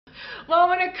Well,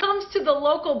 when it comes to the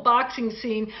local boxing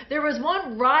scene, there was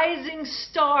one rising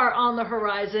star on the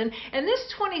horizon, and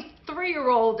this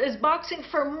 23-year-old is boxing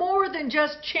for more than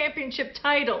just championship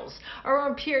titles. Our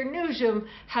own Pierre Nugent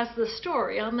has the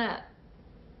story on that.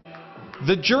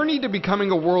 The journey to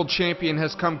becoming a world champion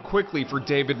has come quickly for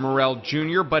David Morrell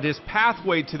Jr., but his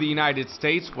pathway to the United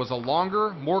States was a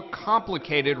longer, more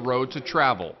complicated road to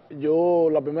travel.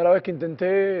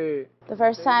 The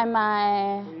first time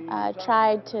I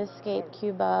tried to escape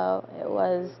Cuba, it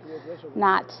was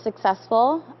not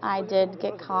successful. I did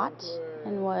get caught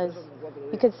and was,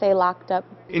 you could say, locked up.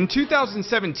 In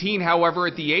 2017, however,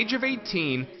 at the age of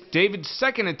 18, David's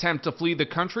second attempt to flee the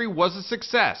country was a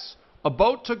success. A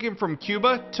boat took him from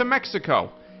Cuba to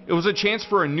Mexico. It was a chance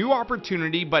for a new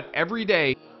opportunity, but every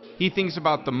day he thinks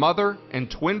about the mother and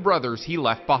twin brothers he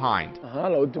left behind.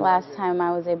 Last time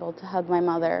I was able to hug my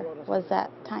mother was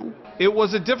that time. It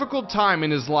was a difficult time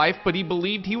in his life, but he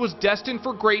believed he was destined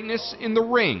for greatness in the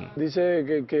ring. They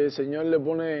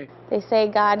say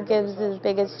God gives his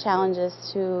biggest challenges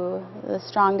to the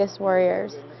strongest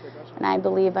warriors, and I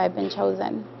believe I've been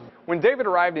chosen. When David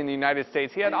arrived in the United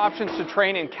States, he had options to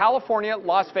train in California,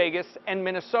 Las Vegas, and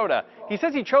Minnesota. He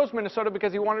says he chose Minnesota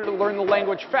because he wanted to learn the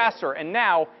language faster, and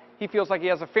now he feels like he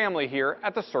has a family here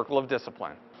at the Circle of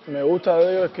Discipline.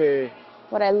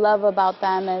 What I love about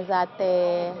them is that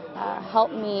they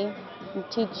help me and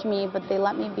teach me, but they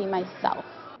let me be myself.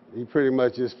 He pretty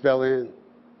much just fell in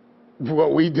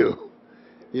what we do.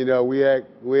 You know, we act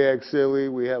silly,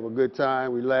 we have a good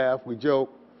time, we laugh, we joke,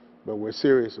 but we're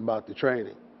serious about the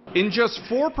training. In just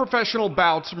 4 professional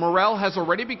bouts, Morrell has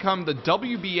already become the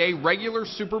WBA regular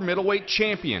super middleweight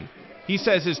champion. He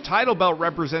says his title belt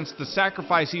represents the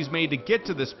sacrifice he's made to get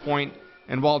to this point,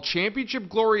 and while championship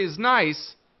glory is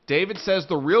nice, David says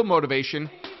the real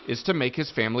motivation is to make his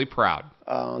family proud.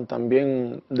 It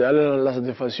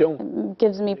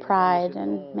gives me pride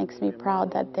and makes me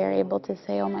proud that they're able to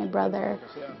say, oh, my brother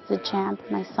is a champ,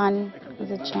 my son is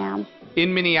a champ.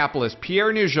 In Minneapolis,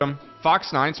 Pierre Nugent,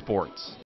 Fox 9 Sports.